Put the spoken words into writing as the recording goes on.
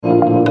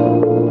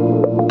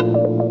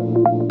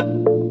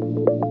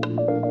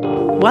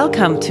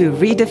Welcome to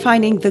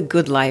Redefining the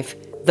Good Life,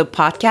 the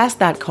podcast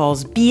that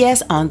calls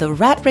BS on the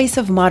rat race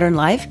of modern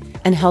life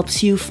and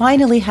helps you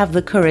finally have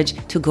the courage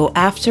to go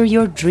after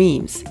your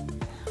dreams.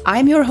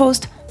 I'm your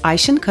host,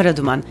 Ayşen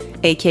Karaduman,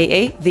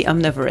 aka The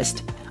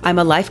Omnivorist. I'm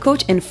a life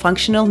coach and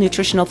functional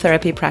nutritional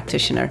therapy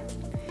practitioner.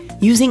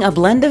 Using a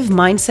blend of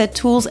mindset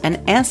tools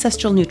and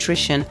ancestral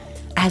nutrition,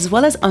 as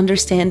well as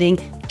understanding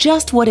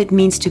just what it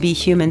means to be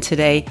human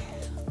today,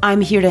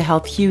 I'm here to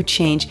help you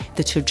change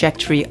the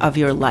trajectory of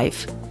your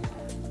life.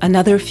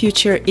 Another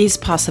future is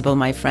possible,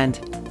 my friend.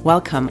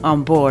 Welcome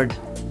on board.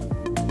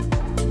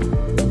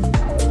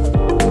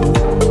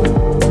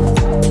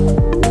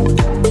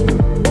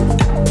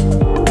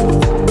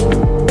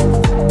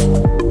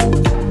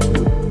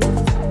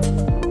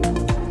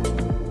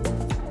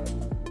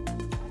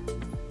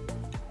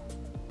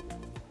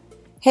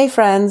 Hey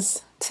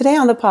friends, today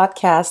on the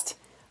podcast,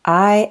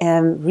 I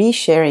am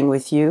resharing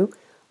with you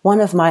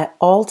one of my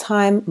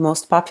all-time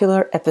most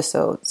popular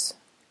episodes,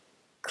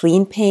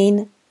 Clean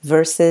Pain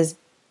versus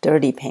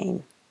Dirty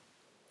Pain.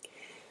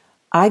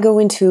 I go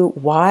into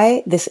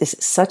why this is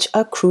such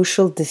a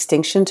crucial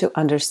distinction to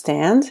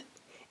understand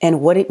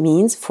and what it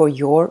means for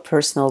your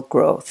personal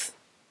growth.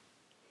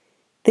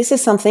 This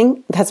is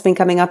something that's been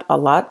coming up a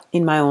lot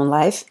in my own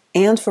life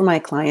and for my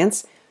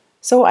clients,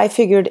 so I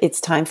figured it's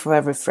time for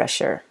a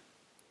refresher.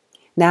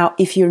 Now,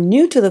 if you're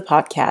new to the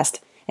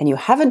podcast and you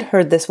haven't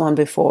heard this one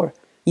before,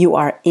 you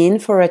are in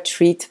for a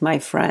treat, my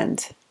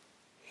friend.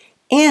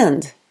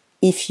 And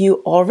if you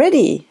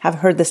already have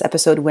heard this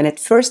episode when it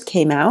first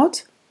came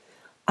out,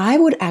 I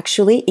would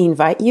actually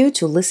invite you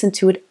to listen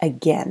to it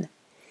again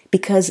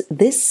because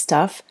this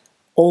stuff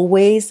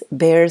always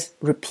bears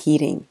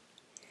repeating.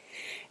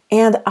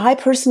 And I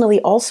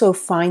personally also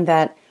find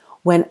that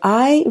when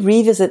I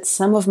revisit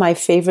some of my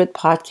favorite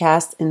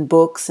podcasts and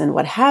books and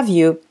what have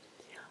you,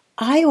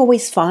 I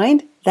always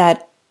find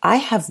that I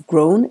have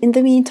grown in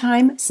the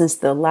meantime since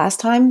the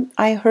last time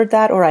I heard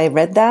that or I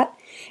read that.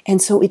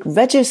 And so it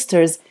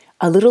registers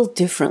a little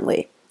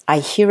differently. I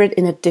hear it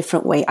in a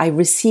different way. I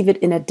receive it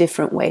in a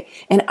different way.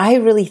 And I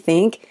really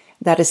think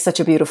that is such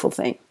a beautiful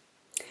thing.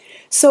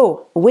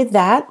 So with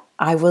that,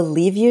 I will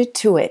leave you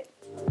to it.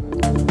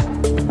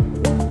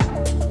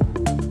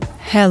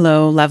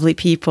 Hello, lovely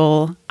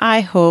people.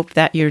 I hope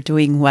that you're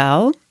doing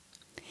well.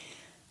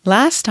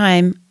 Last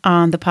time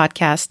on the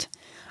podcast,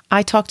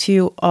 I talked to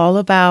you all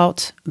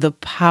about the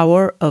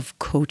power of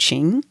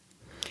coaching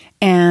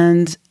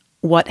and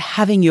what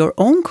having your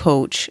own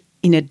coach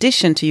in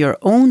addition to your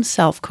own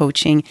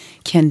self-coaching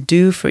can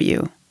do for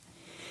you.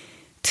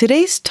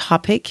 Today's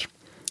topic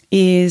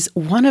is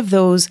one of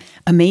those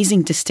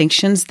amazing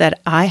distinctions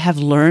that I have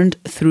learned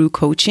through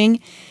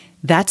coaching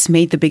that's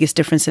made the biggest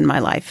difference in my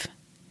life.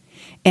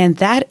 And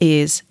that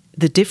is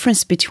the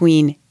difference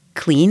between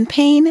clean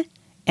pain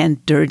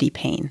and dirty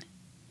pain.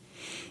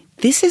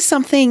 This is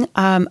something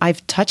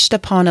I've touched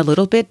upon a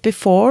little bit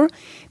before.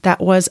 That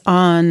was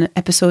on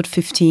episode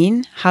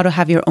 15, How to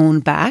Have Your Own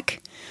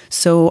Back.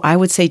 So I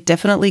would say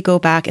definitely go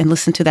back and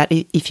listen to that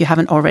if you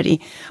haven't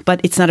already, but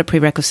it's not a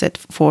prerequisite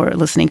for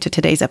listening to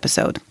today's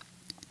episode.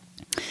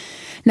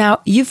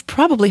 Now, you've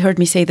probably heard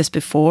me say this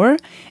before,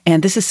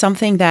 and this is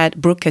something that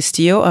Brooke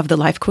Castillo of the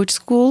Life Coach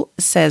School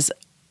says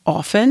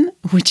often,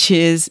 which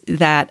is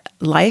that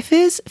life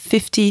is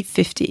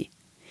 50-50.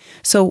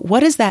 So what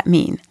does that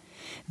mean?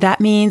 That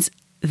means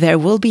there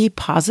will be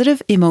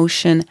positive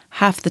emotion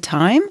half the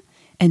time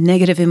and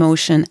negative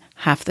emotion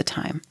half the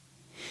time.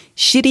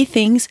 Shitty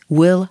things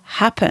will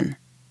happen.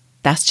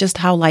 That's just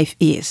how life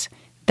is.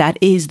 That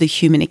is the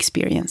human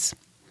experience.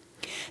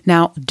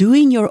 Now,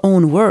 doing your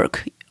own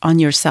work on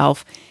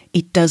yourself,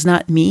 it does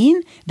not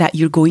mean that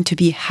you're going to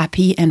be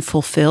happy and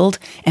fulfilled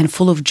and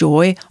full of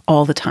joy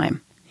all the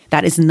time.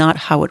 That is not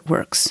how it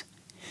works.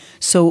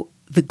 So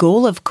the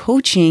goal of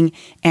coaching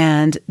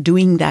and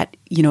doing that,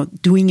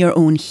 doing your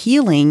own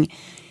healing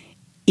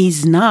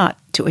is not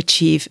to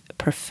achieve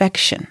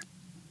perfection.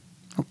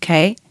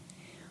 Okay?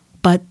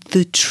 But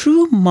the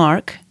true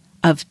mark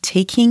of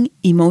taking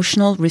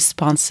emotional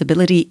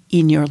responsibility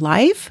in your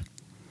life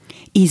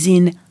is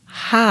in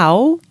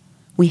how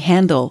we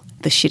handle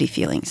the shitty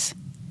feelings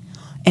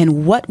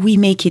and what we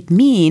make it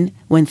mean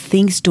when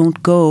things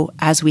don't go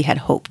as we had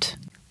hoped.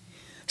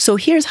 So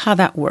here's how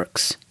that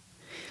works.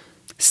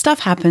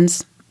 Stuff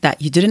happens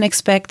that you didn't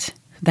expect,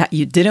 that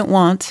you didn't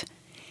want,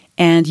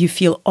 and you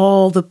feel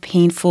all the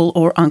painful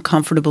or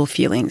uncomfortable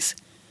feelings.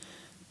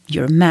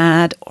 You're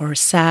mad or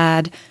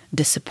sad,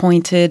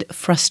 disappointed,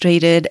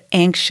 frustrated,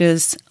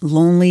 anxious,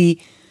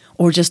 lonely,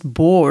 or just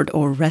bored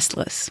or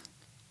restless.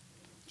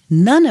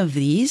 None of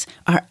these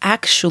are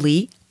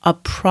actually a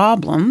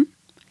problem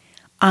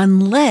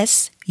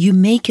unless you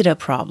make it a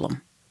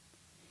problem.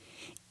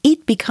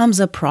 It becomes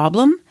a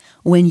problem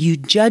when you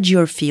judge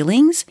your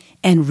feelings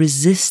and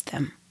resist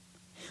them,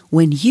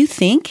 when you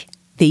think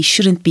they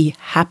shouldn't be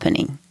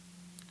happening.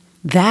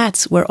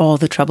 That's where all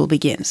the trouble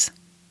begins.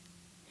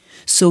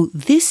 So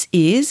this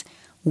is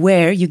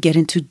where you get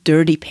into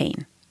dirty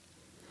pain.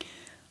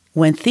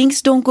 When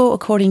things don't go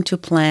according to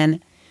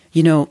plan,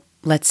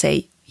 let's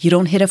say You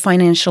don't hit a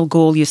financial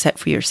goal you set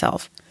for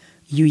yourself.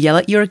 You yell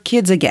at your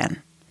kids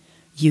again.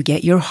 You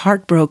get your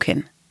heart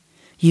broken.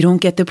 You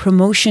don't get the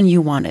promotion you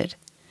wanted.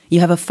 You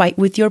have a fight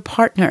with your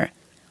partner.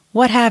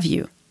 What have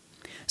you?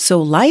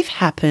 So life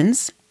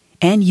happens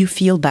and you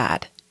feel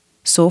bad.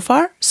 So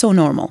far, so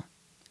normal.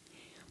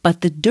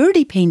 But the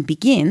dirty pain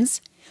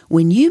begins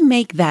when you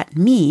make that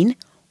mean,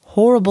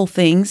 horrible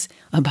things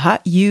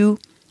about you,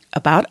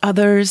 about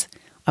others,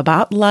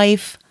 about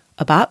life,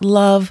 about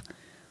love,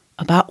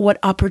 about what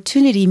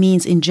opportunity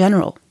means in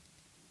general.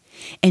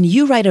 And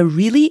you write a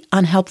really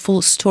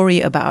unhelpful story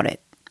about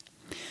it.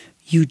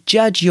 You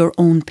judge your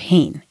own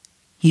pain.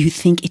 You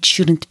think it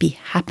shouldn't be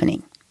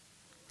happening.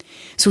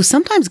 So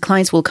sometimes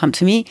clients will come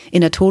to me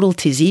in a total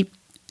tizzy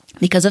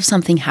because of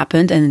something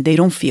happened and they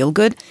don't feel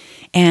good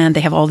and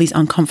they have all these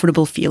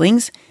uncomfortable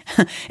feelings.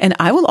 And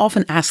I will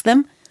often ask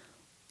them,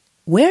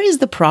 where is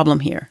the problem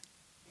here?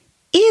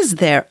 Is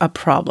there a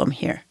problem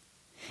here?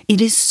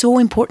 It is so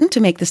important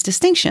to make this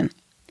distinction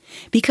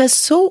because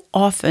so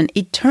often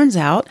it turns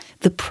out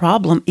the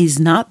problem is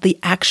not the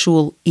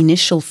actual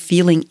initial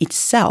feeling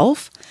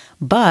itself,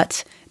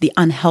 but the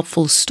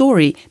unhelpful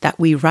story that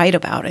we write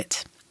about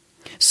it.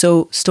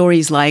 So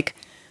stories like,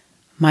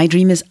 my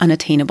dream is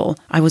unattainable.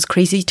 I was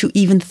crazy to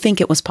even think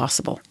it was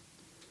possible.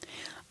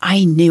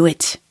 I knew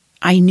it.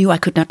 I knew I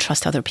could not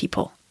trust other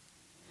people.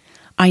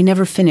 I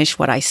never finish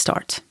what I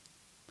start.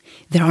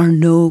 There are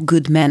no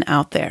good men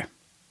out there.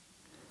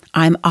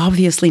 I'm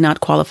obviously not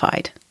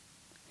qualified.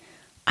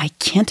 I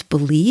can't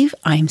believe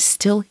I'm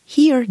still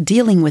here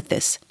dealing with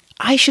this.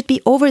 I should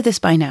be over this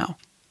by now.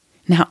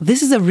 Now,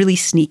 this is a really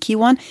sneaky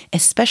one,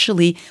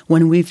 especially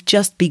when we've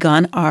just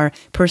begun our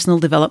personal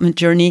development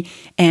journey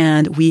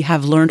and we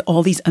have learned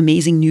all these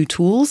amazing new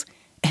tools,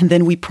 and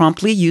then we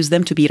promptly use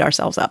them to beat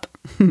ourselves up.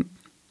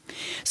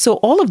 So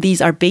all of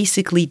these are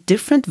basically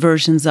different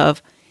versions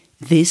of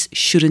this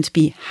shouldn't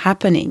be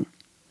happening.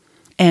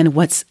 And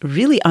what's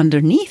really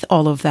underneath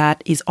all of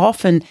that is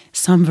often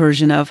some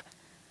version of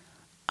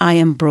I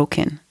am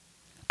broken.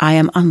 I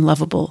am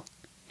unlovable.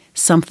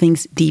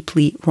 Something's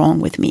deeply wrong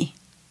with me.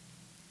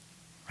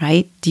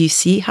 Right? Do you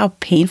see how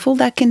painful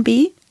that can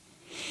be?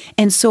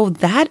 And so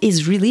that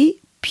is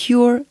really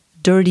pure,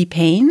 dirty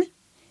pain,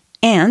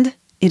 and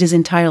it is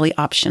entirely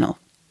optional.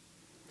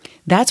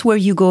 That's where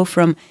you go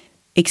from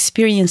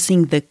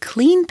experiencing the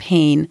clean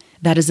pain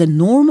that is a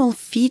normal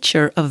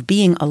feature of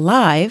being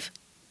alive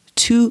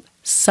to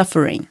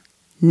suffering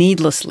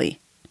needlessly.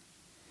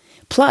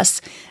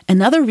 Plus,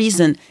 another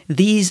reason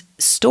these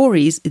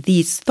stories,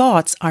 these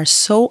thoughts are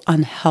so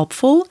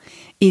unhelpful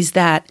is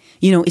that,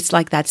 it's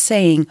like that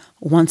saying,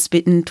 once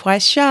bitten,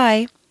 twice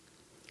shy.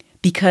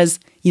 Because,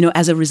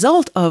 as a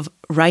result of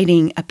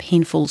writing a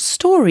painful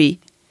story,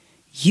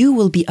 you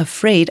will be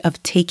afraid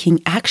of taking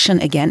action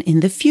again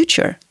in the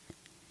future.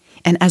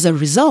 And as a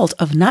result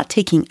of not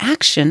taking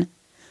action,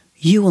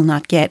 you will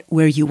not get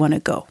where you want to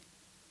go.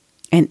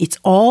 And it's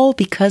all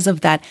because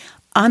of that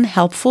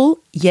unhelpful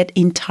yet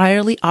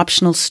entirely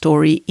optional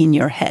story in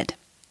your head.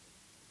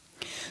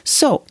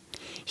 So,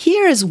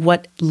 here is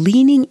what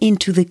leaning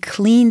into the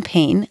clean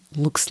pain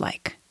looks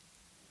like.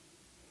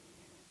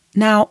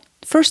 Now,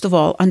 first of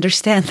all,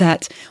 understand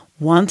that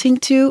wanting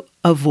to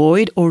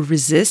avoid or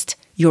resist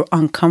your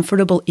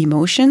uncomfortable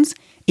emotions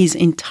is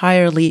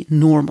entirely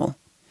normal.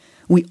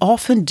 We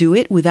often do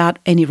it without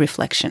any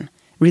reflection,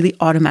 really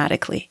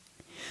automatically.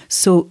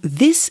 So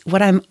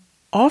what I'm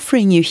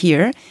offering you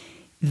here,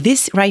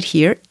 this right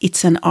here,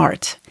 it's an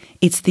art.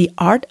 It's the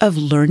art of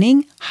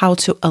learning how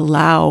to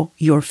allow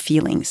your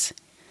feelings.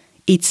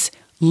 It's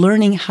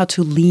learning how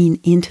to lean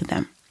into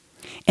them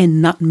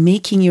and not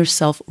making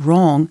yourself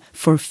wrong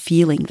for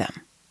feeling them.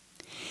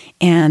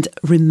 And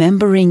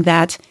remembering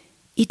that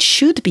it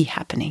should be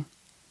happening.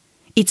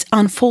 It's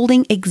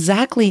unfolding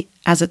exactly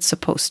as it's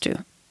supposed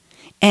to.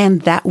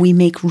 And that we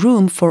make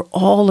room for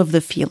all of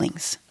the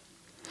feelings.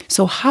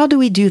 So how do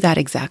we do that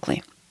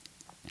exactly?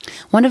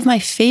 One of my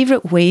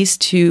favorite ways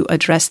to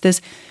address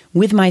this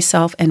with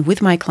myself and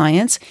with my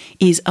clients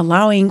is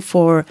allowing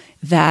for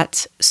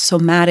that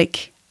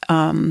somatic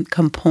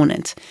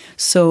component.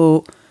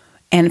 So,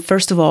 and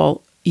first of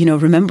all,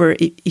 remember,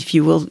 if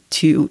you will,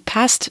 to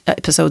past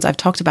episodes, I've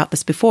talked about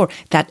this before,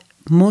 that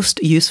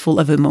most useful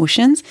of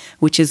emotions,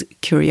 which is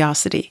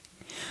curiosity.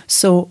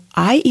 So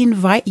I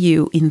invite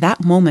you in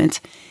that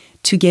moment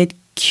to get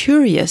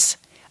curious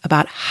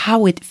about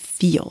how it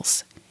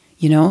feels,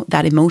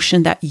 that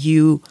emotion that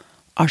you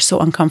are so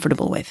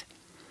uncomfortable with.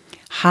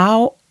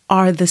 How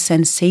are the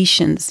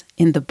sensations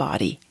in the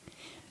body?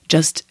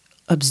 Just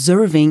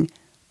observing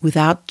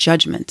without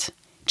judgment,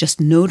 just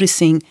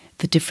noticing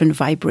the different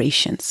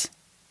vibrations.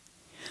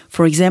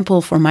 For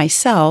example, for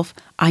myself,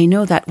 I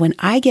know that when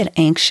I get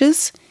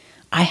anxious,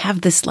 I have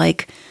this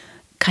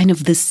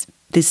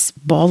this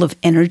ball of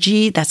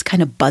energy that's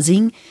kind of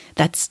buzzing,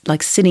 that's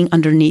like sitting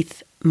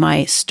underneath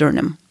my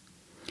sternum.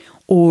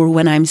 Or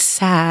when I'm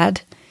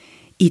sad,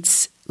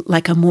 it's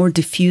like a more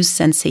diffuse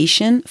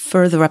sensation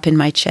further up in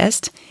my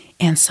chest.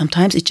 And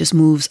sometimes it just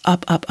moves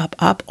up,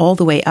 all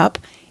the way up,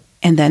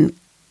 and then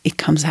it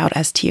comes out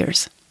as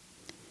tears.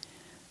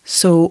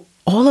 So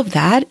all of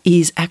that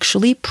is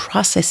actually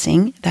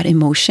processing that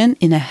emotion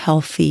in a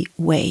healthy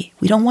way.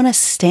 We don't want to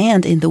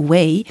stand in the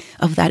way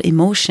of that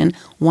emotion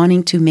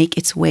wanting to make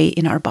its way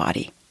in our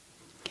body.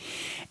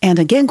 And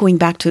again, going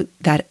back to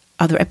that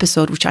other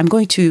episode, which I'm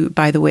going to,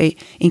 by the way,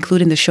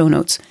 include in the show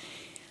notes,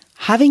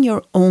 having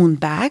your own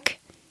back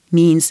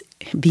means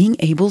being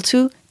able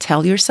to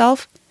tell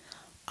yourself,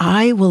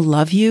 I will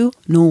love you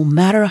no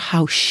matter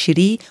how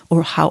shitty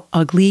or how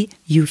ugly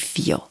you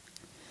feel.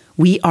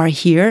 We are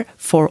here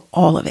for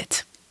all of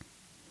it.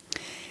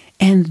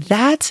 And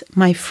that,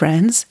 my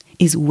friends,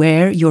 is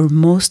where your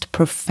most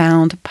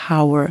profound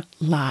power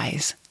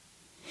lies.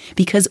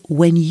 Because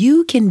when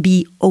you can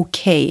be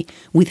okay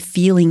with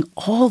feeling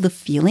all the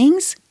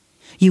feelings,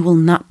 you will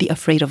not be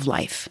afraid of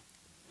life.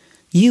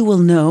 You will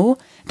know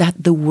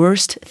that the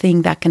worst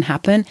thing that can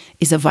happen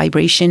is a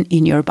vibration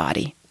in your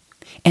body.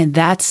 And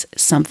that's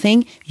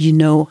something you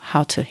know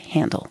how to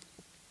handle.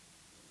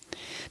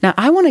 Now,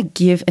 I want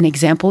to give an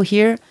example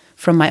here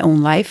from my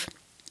own life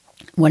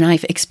when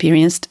I've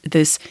experienced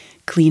this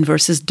clean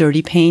versus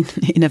dirty pain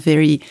in a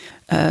very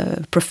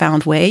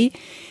profound way.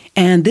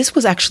 And this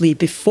was actually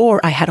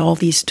before I had all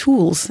these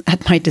tools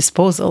at my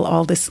disposal,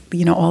 all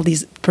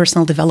these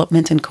personal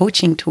development and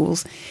coaching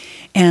tools.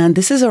 And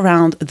this is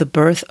around the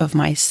birth of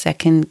my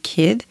second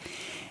kid,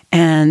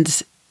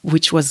 and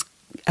which was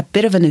a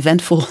bit of an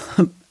eventful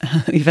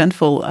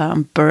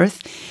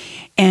birth.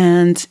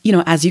 And,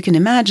 as you can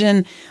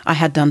imagine, I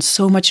had done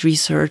so much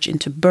research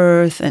into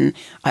birth, and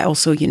I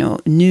also,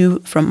 knew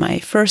from my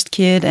first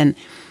kid, and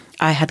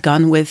I had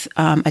gone with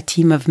a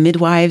team of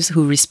midwives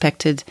who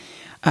respected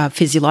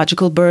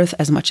physiological birth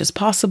as much as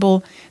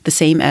possible, the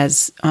same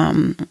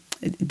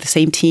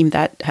team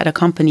that had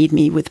accompanied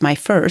me with my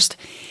first.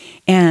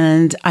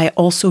 And I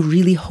also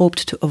really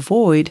hoped to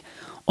avoid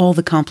all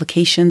the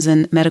complications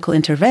and medical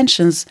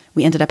interventions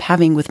we ended up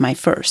having with my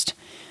first,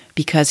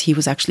 because he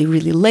was actually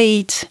really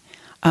late.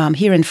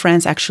 Here in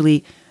France,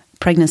 actually,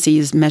 pregnancy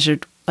is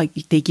measured, like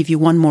they give you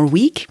 1 more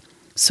week.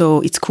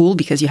 So it's cool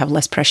because you have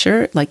less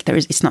pressure. Like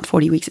it's not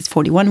 40 weeks, it's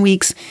 41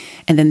 weeks.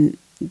 And then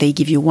they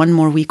give you 1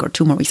 more week or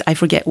 2 more weeks. I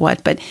forget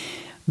what, but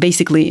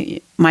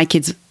basically my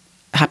kids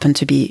happen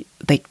to be,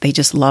 they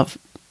just love,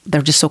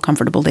 they're just so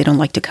comfortable. They don't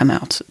like to come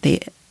out.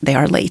 They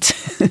are late.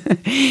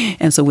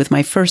 And so with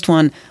my first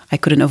one, I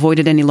couldn't avoid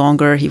it any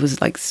longer. He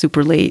was like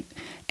super late,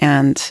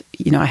 and,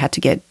 I had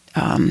to get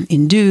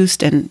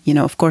induced. And,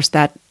 of course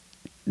that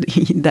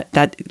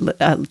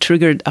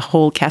triggered a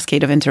whole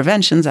cascade of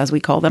interventions, as we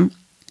call them.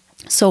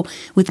 So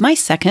with my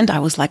second, I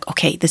was like,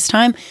 okay, this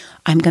time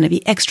I'm going to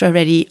be extra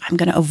ready. I'm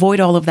going to avoid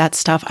all of that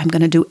stuff. I'm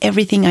going to do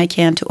everything I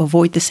can to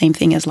avoid the same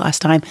thing as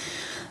last time.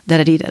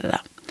 Da-da-dee-da-da-da.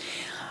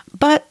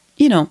 But,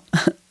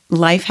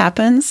 life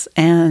happens,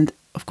 and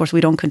of course we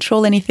don't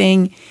control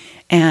anything.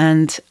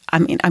 And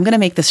I'm going to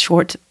make this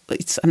short.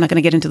 I'm not going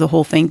to get into the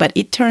whole thing, but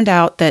it turned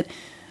out that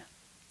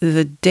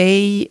the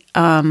day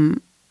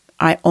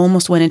I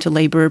almost went into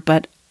labor,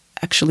 but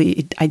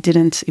actually I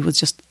didn't. It was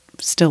just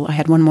still, I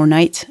had 1 more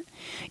night.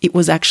 It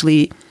was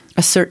actually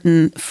a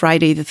certain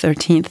Friday the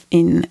 13th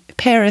in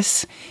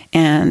Paris,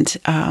 and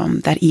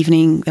that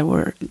evening there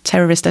were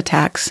terrorist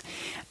attacks,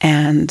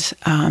 and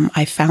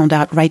I found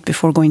out right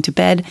before going to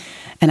bed,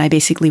 and I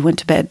basically went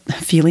to bed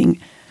feeling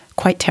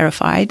quite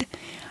terrified,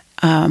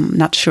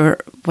 not sure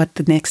what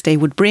the next day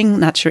would bring,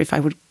 not sure if I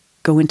would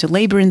go into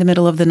labor in the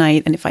middle of the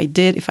night, and if I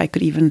did, if I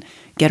could even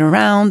get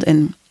around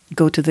and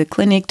go to the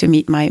clinic to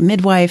meet my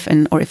midwife,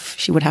 or if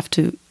she would have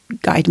to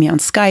guide me on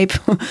Skype.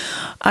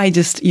 I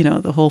just,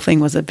 the whole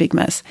thing was a big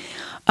mess.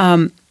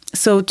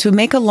 So to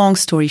make a long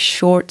story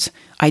short,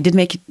 I did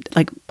make it,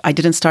 I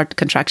didn't start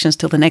contractions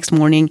till the next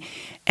morning,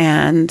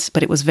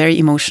 but it was very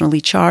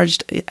emotionally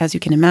charged, as you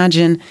can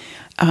imagine.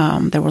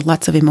 There were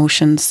lots of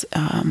emotions.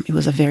 It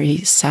was a very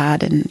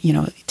sad and,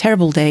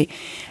 terrible day.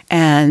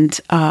 And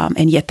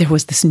yet there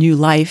was this new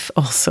life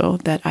also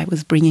that I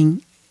was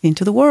bringing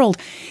into the world.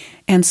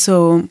 And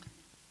so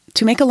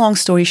to make a long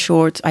story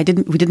short, we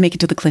did make it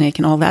to the clinic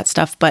and all that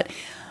stuff, but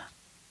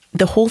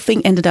the whole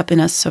thing ended up in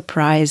a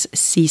surprise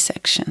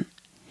C-section.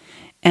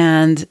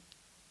 And,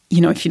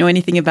 if you know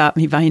anything about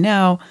me by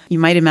now, you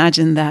might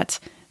imagine that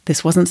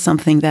this wasn't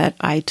something that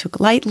I took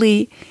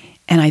lightly,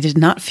 and I did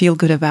not feel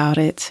good about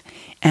it.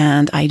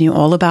 And I knew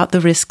all about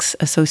the risks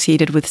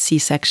associated with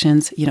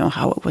C-sections,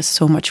 how it was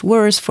so much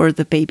worse for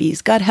the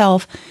baby's gut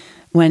health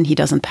when he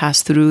doesn't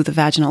pass through the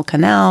vaginal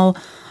canal.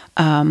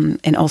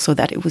 And also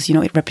that it was,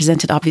 it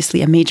represented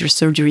obviously a major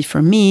surgery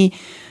for me,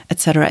 et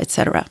cetera, et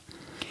cetera.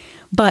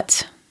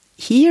 But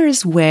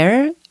here's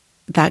where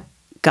that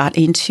got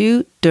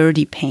into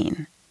dirty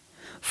pain.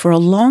 For a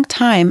long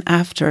time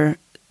after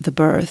the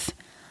birth,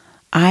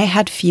 I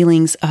had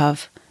feelings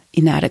of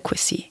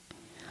inadequacy.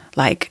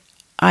 Like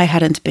I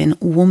hadn't been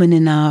woman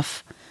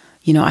enough.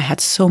 I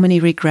had so many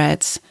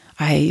regrets.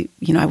 I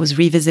was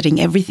revisiting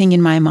everything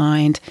in my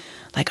mind.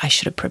 Like I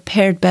should have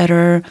prepared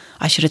better.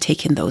 I should have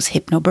taken those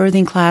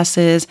hypnobirthing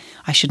classes.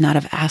 I should not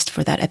have asked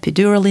for that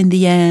epidural in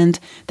the end.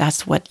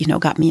 That's what,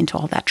 got me into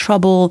all that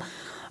trouble.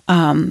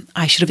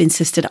 I should have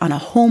insisted on a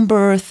home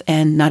birth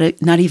and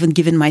not even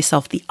given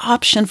myself the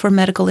option for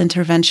medical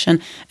intervention,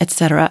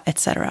 etc.,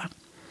 etc.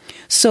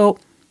 So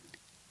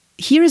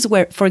here is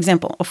where, for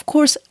example, of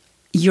course,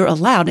 you're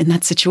allowed in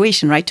that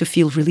situation, right, to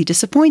feel really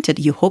disappointed.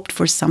 You hoped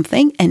for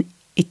something and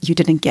you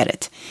didn't get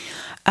it.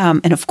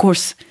 And of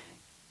course,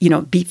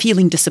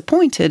 feeling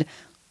disappointed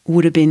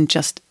would have been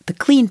just the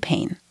clean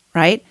pain,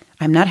 right?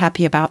 I'm not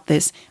happy about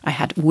this. I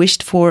had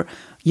wished for,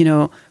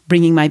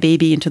 bringing my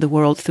baby into the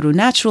world through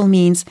natural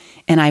means,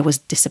 and I was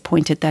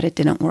disappointed that it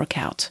didn't work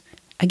out.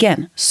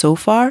 Again, so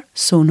far,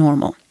 so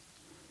normal.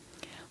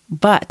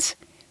 But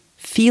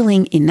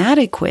feeling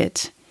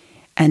inadequate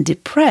and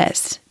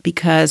depressed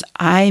because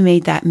I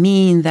made that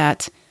mean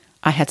that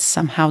I had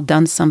somehow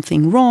done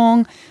something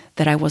wrong,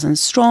 that I wasn't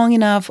strong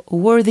enough,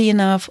 worthy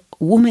enough,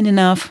 woman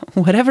enough,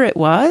 whatever it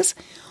was,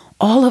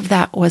 all of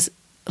that was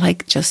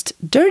like just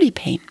dirty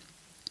pain.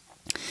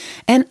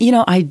 And,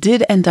 I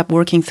did end up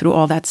working through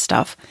all that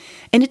stuff.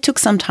 And it took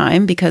some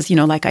time because,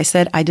 like I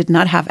said, I did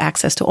not have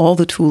access to all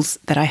the tools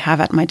that I have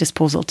at my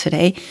disposal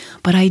today,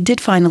 but I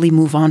did finally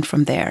move on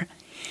from there.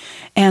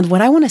 And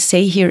what I want to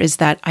say here is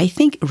that I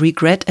think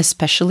regret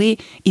especially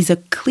is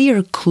a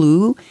clear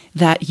clue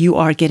that you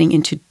are getting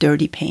into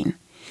dirty pain.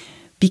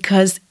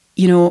 Because,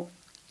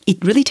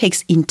 it really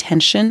takes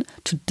intention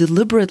to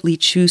deliberately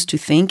choose to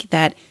think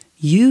that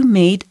you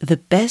made the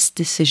best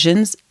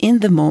decisions in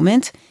the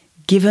moment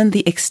given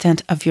the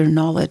extent of your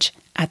knowledge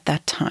at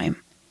that time.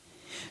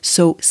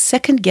 So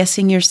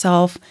second-guessing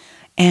yourself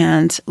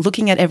and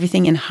looking at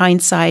everything in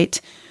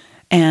hindsight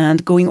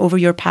and going over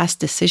your past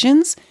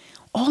decisions,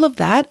 all of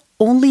that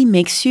only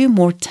makes you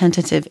more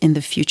tentative in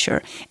the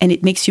future, and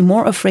it makes you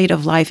more afraid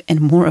of life and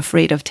more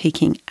afraid of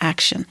taking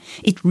action.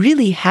 It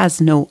really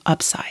has no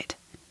upside,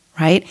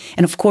 right?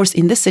 And of course,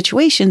 in this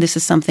situation, this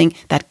is something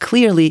that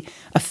clearly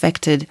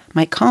affected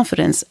my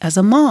confidence as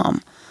a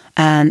mom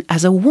and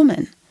as a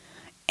woman.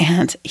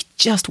 And it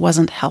just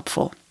wasn't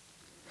helpful.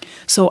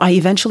 So I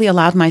eventually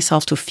allowed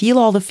myself to feel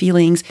all the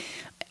feelings,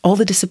 all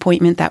the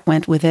disappointment that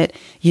went with it,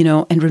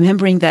 and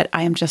remembering that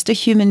I am just a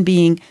human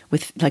being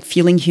with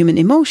feeling human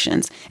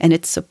emotions. And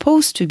it's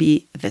supposed to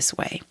be this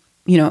way.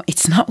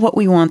 It's not what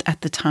we want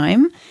at the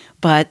time,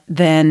 but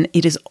then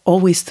it is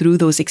always through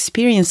those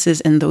experiences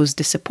and those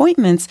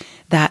disappointments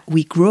that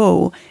we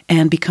grow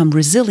and become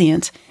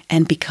resilient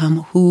and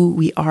become who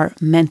we are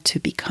meant to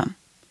become.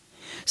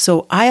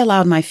 So I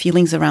allowed my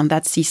feelings around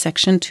that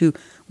C-section to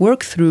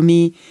work through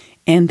me,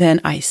 and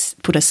then I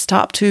put a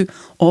stop to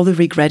all the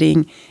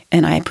regretting,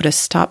 and I put a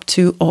stop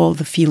to all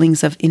the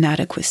feelings of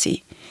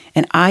inadequacy.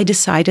 And I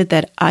decided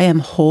that I am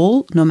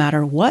whole no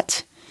matter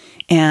what,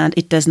 and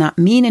it does not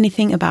mean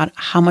anything about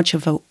how much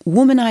of a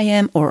woman I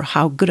am or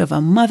how good of a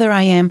mother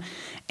I am.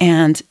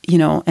 And,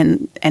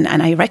 and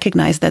I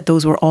recognize that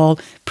those were all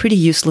pretty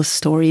useless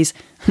stories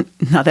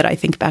now that I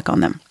think back on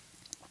them.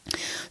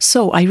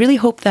 So I really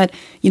hope that,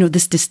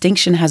 this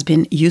distinction has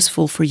been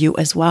useful for you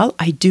as well.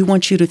 I do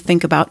want you to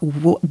think about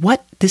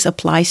what this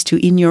applies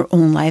to in your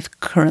own life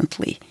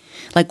currently.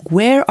 Like,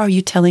 where are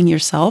you telling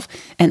yourself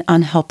an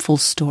unhelpful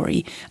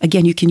story?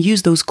 Again, you can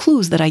use those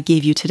clues that I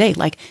gave you today,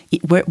 like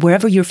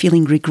wherever you're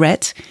feeling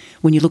regret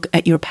when you look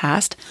at your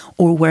past,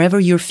 or wherever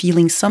you're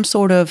feeling some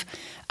sort of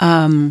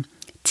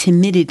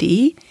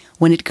timidity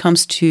when it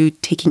comes to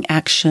taking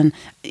action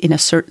in a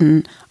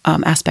certain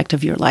aspect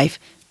of your life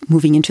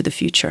moving into the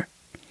future.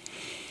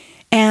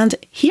 And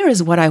here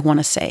is what I want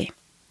to say.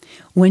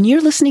 When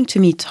you're listening to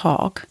me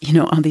talk,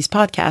 on these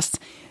podcasts,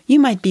 you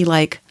might be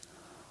like,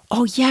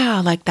 oh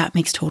yeah, that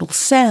makes total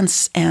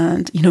sense.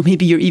 And,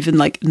 maybe you're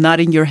even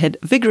nodding your head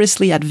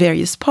vigorously at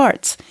various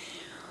parts.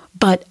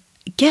 But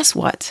guess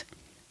what?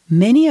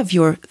 Many of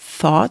your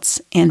thoughts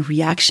and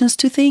reactions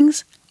to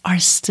things are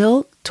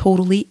still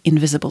totally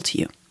invisible to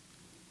you.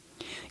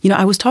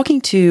 I was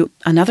talking to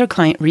another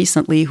client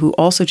recently who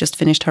also just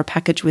finished her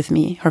package with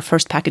me, her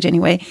first package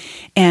anyway,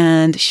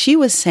 and she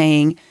was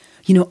saying,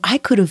 I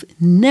could have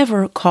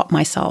never caught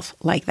myself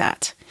like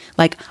that.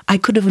 I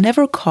could have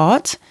never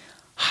caught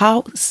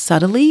how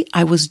subtly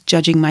I was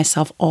judging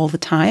myself all the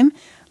time,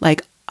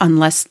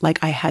 unless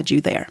I had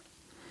you there.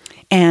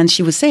 And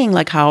she was saying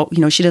how,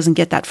 she doesn't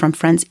get that from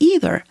friends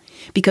either,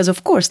 because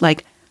of course,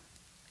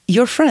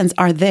 your friends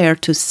are there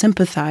to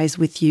sympathize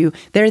with you.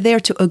 They're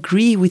there to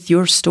agree with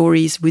your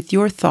stories, with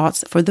your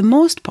thoughts for the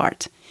most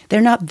part.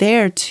 They're not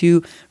there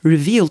to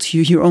reveal to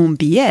you your own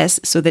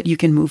BS so that you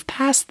can move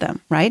past them,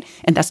 right?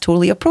 And that's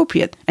totally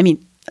appropriate. I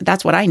mean,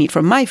 that's what I need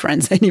from my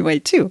friends anyway,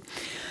 too.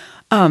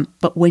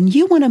 But when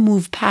you want to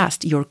move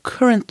past your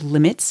current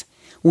limits,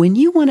 when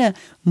you want to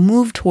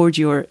move toward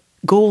your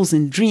goals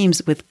and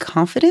dreams with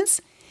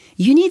confidence,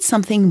 you need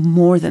something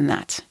more than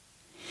that.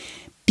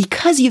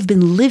 Because you've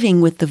been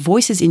living with the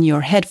voices in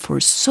your head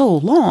for so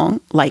long,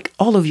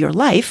 all of your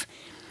life,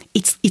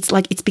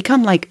 it's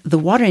become like the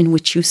water in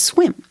which you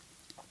swim.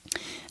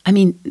 I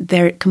mean,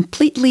 they're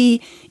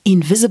completely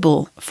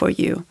invisible for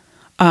you.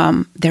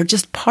 They're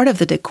just part of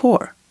the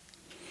decor.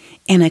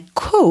 And a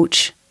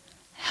coach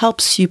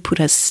helps you put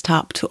a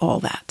stop to all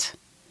that.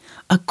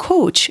 a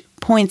coach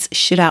points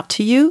shit out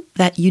to you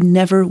that you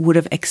never would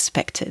have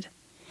expected.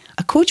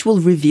 A coach will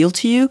reveal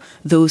to you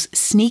those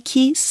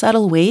sneaky,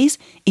 subtle ways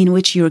in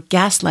which you're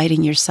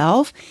gaslighting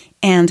yourself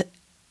and,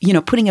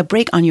 putting a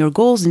brake on your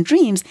goals and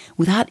dreams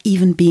without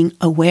even being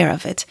aware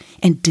of it,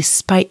 and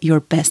despite your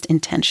best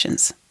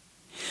intentions.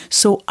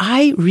 So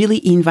I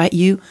really invite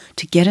you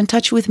to get in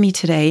touch with me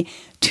today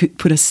to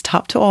put a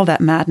stop to all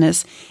that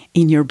madness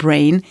in your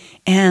brain.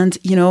 And,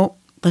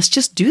 let's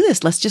just do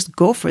this. Let's just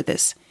go for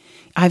this.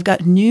 I've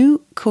got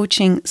new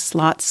coaching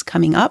slots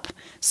coming up.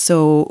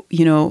 So,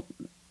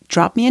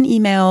 drop me an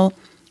email.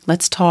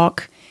 Let's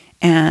talk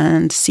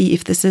and see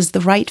if this is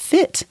the right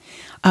fit.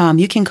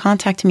 You can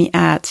contact me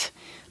at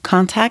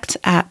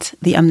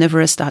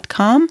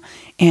contact@theomnivorous.com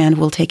and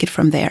we'll take it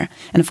from there.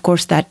 And of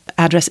course, that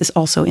address is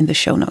also in the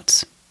show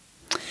notes.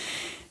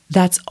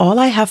 That's all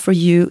I have for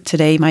you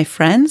today, my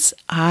friends.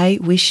 I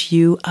wish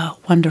you a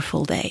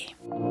wonderful day.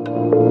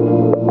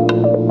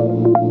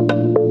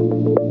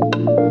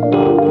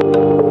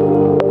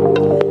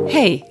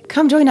 Hey,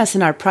 come join us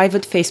in our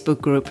private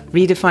Facebook group,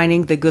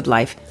 Redefining the Good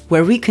Life,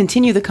 where we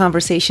continue the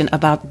conversation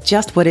about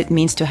just what it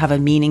means to have a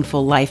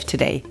meaningful life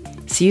today.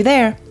 See you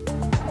there.